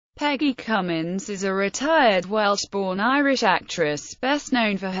Peggy Cummins is a retired Welsh-born Irish actress, best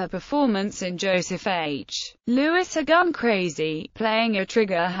known for her performance in Joseph H. Lewis Gun Crazy, playing a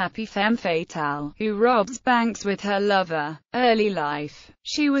trigger-happy femme fatale, who robs banks with her lover. Early life.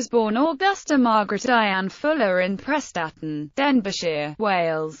 She was born Augusta Margaret Diane Fuller in Prestatyn, Denbighshire,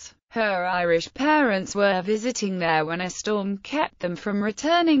 Wales. Her Irish parents were visiting there when a storm kept them from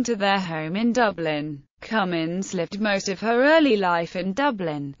returning to their home in Dublin. Cummins lived most of her early life in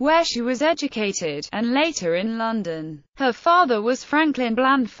Dublin, where she was educated, and later in London. Her father was Franklin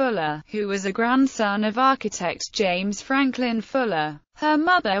Bland Fuller, who was a grandson of architect James Franklin Fuller. Her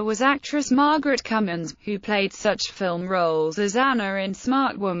mother was actress Margaret Cummins, who played such film roles as Anna in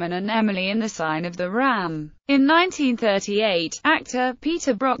Smart Woman and Emily in The Sign of the Ram. In 1938, actor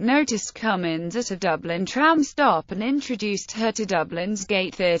Peter Brock noticed Cummins at a Dublin tram stop and introduced her to Dublin's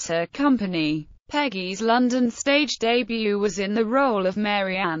Gate Theatre Company. Peggy's London stage debut was in the role of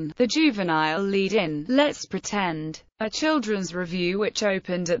Mary Ann, the juvenile lead in Let's Pretend, a children's revue which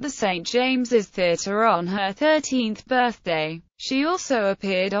opened at the St James's Theatre on her 13th birthday. She also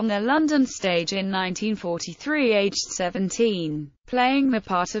appeared on the London stage in 1943, aged 17, playing the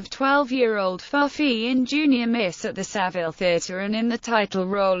part of 12-year-old Fuffy in Junior Miss at the Saville Theatre and in the title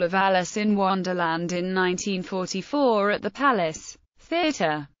role of Alice in Wonderland in 1944 at the Palace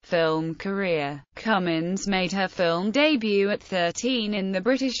Theatre. Film career. Cummins made her film debut at 13 in the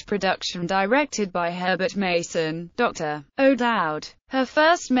British production directed by Herbert Mason, Dr. O'Dowd. Her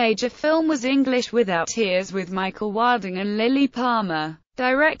first major film was English Without Tears with Michael Wilding and Lily Palmer,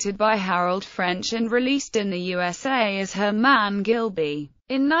 directed by Harold French and released in the USA as Her Man Gilby.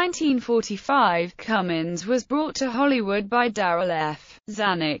 In 1945, Cummins was brought to Hollywood by Darryl F.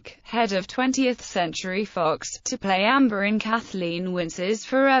 Zanuck, head of 20th Century Fox, to play Amber in Kathleen Wince's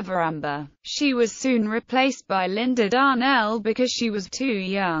Forever Amber. She was soon replaced by Linda Darnell because she was too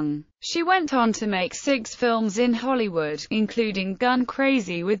young. She went on to make 6 films in Hollywood, including Gun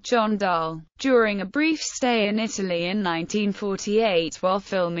Crazy with John Dall. During a brief stay in Italy in 1948 while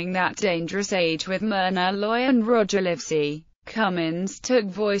filming That Dangerous Age with Myrna Loy and Roger Livesey, Cummins took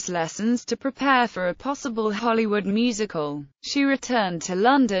voice lessons to prepare for a possible Hollywood musical. She returned to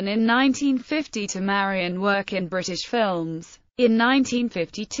London in 1950 to marry and work in British films. In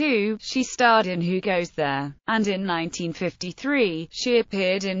 1952, she starred in Who Goes There? And in 1953, she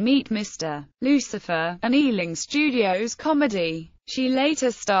appeared in Meet Mr. Lucifer, an Ealing Studios comedy. She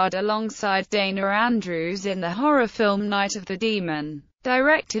later starred alongside Dana Andrews in the horror film Night of the Demon,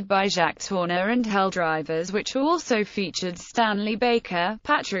 directed by Jacques Tourneur, and Hell Drivers, which also featured Stanley Baker,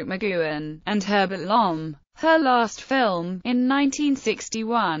 Patrick McGoohan, and Herbert Lom. Her last film, in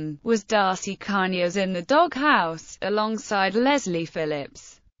 1961, was Darcy Carnier's In the Doghouse, alongside Leslie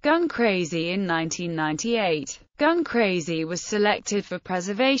Phillips. Gun Crazy in 1998. Gun Crazy was selected for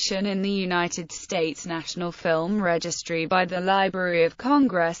preservation in the United States National Film Registry by the Library of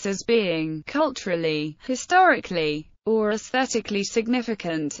Congress as being culturally, historically, or aesthetically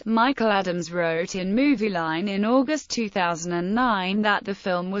significant. Michael Adams wrote in Movieline in August 2009 that the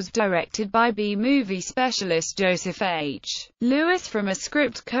film was directed by B-movie specialist Joseph H. Lewis from a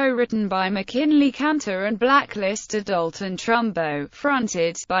script co-written by McKinley Cantor and blacklisted Dalton Trumbo,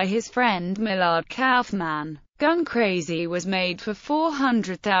 fronted by his friend Millard Kaufman. Gun Crazy was made for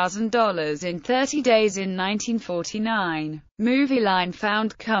 $400,000 in 30 days in 1949. Movieline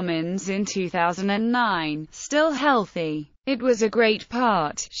found Cummins in 2009, still healthy. "It was a great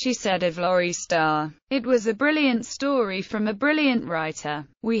part," she said of Laurie Starr. "It was a brilliant story from a brilliant writer.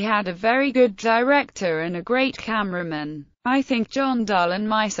 We had a very good director and a great cameraman. I think John Dall and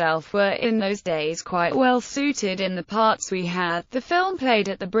myself were in those days quite well suited in the parts we had." The film played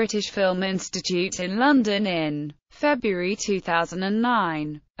at the British Film Institute in London in February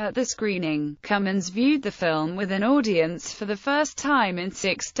 2009. At the screening, Cummins viewed the film with an audience for the first time in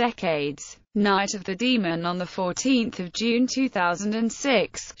 6 decades. Night of the Demon. On the 14th of June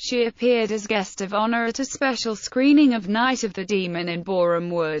 2006, she appeared as guest of honour at a special screening of Night of the Demon in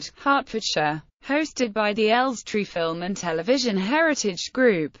Boreham Wood, Hertfordshire, hosted by the Elstree Film and Television Heritage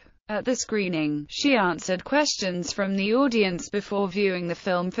Group. At the screening, she answered questions from the audience before viewing the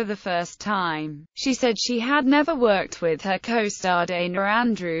film for the first time. She said she had never worked with her co-star Dana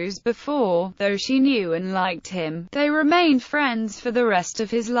Andrews before, though she knew and liked him. They remained friends for the rest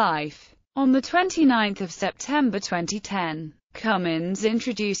of his life. On the 29th of September 2010, Cummins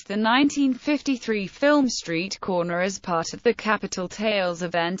introduced the 1953 film Street Corner as part of the Capital Tales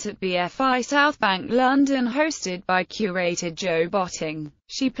event at BFI South Bank, London, hosted by curator Joe Botting.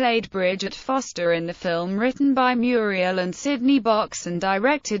 She played Bridget Foster in the film, written by Muriel and Sidney Box and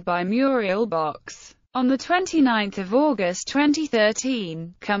directed by Muriel Box. On 29 August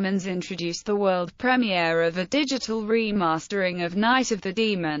 2013, Cummins introduced the world premiere of a digital remastering of Night of the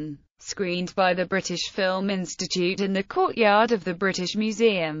Demon, screened by the British Film Institute in the courtyard of the British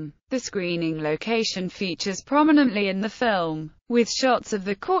Museum. The screening location features prominently in the film, with shots of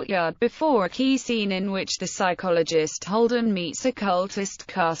the courtyard before a key scene in which the psychologist Holden meets occultist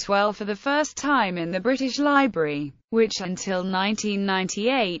Carswell for the first time in the British Library, which until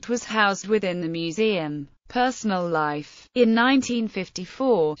 1998 was housed within the museum. Personal life. In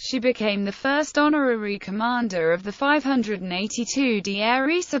 1954, she became the first honorary commander of the 582d Air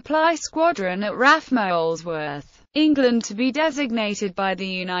Resupply Squadron at RAF Molesworth, England, to be designated by the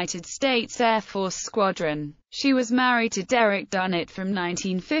United States Air Force Squadron. She was married to Derek Dunnett from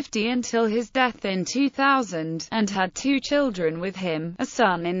 1950 until his death in 2000, and had 2 children with him, a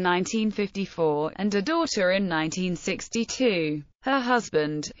son in 1954, and a daughter in 1962. Her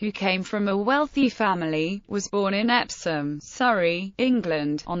husband, who came from a wealthy family, was born in Epsom, Surrey,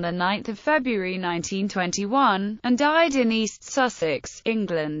 England, on 9 February 1921, and died in East Sussex,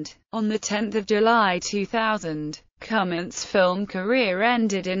 England, on 10 July 2000. Cummins' film career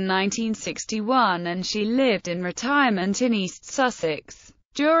ended in 1961 and she lived in retirement in East Sussex.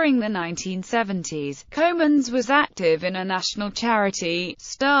 During the 1970s, Cummins was active in a national charity,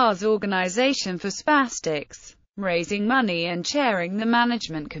 STARS Organisation for Spastics, raising money and chairing the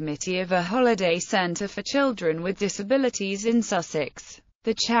management committee of a holiday centre for children with disabilities in Sussex.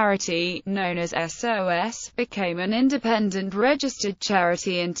 The charity, known as SOS, became an independent registered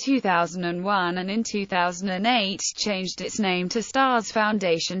charity in 2001 and in 2008 changed its name to STARS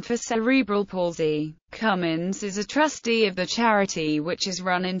Foundation for Cerebral Palsy. Cummins is a trustee of the charity, which is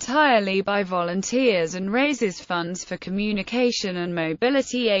run entirely by volunteers and raises funds for communication and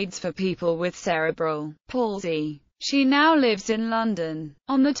mobility aids for people with cerebral palsy. She now lives in London.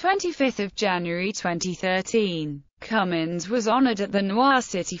 On 25 January 2013, Cummins was honored at the Noir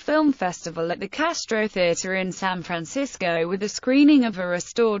City Film Festival at the Castro Theatre in San Francisco with a screening of a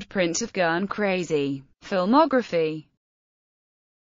restored print of Gun Crazy. Filmography.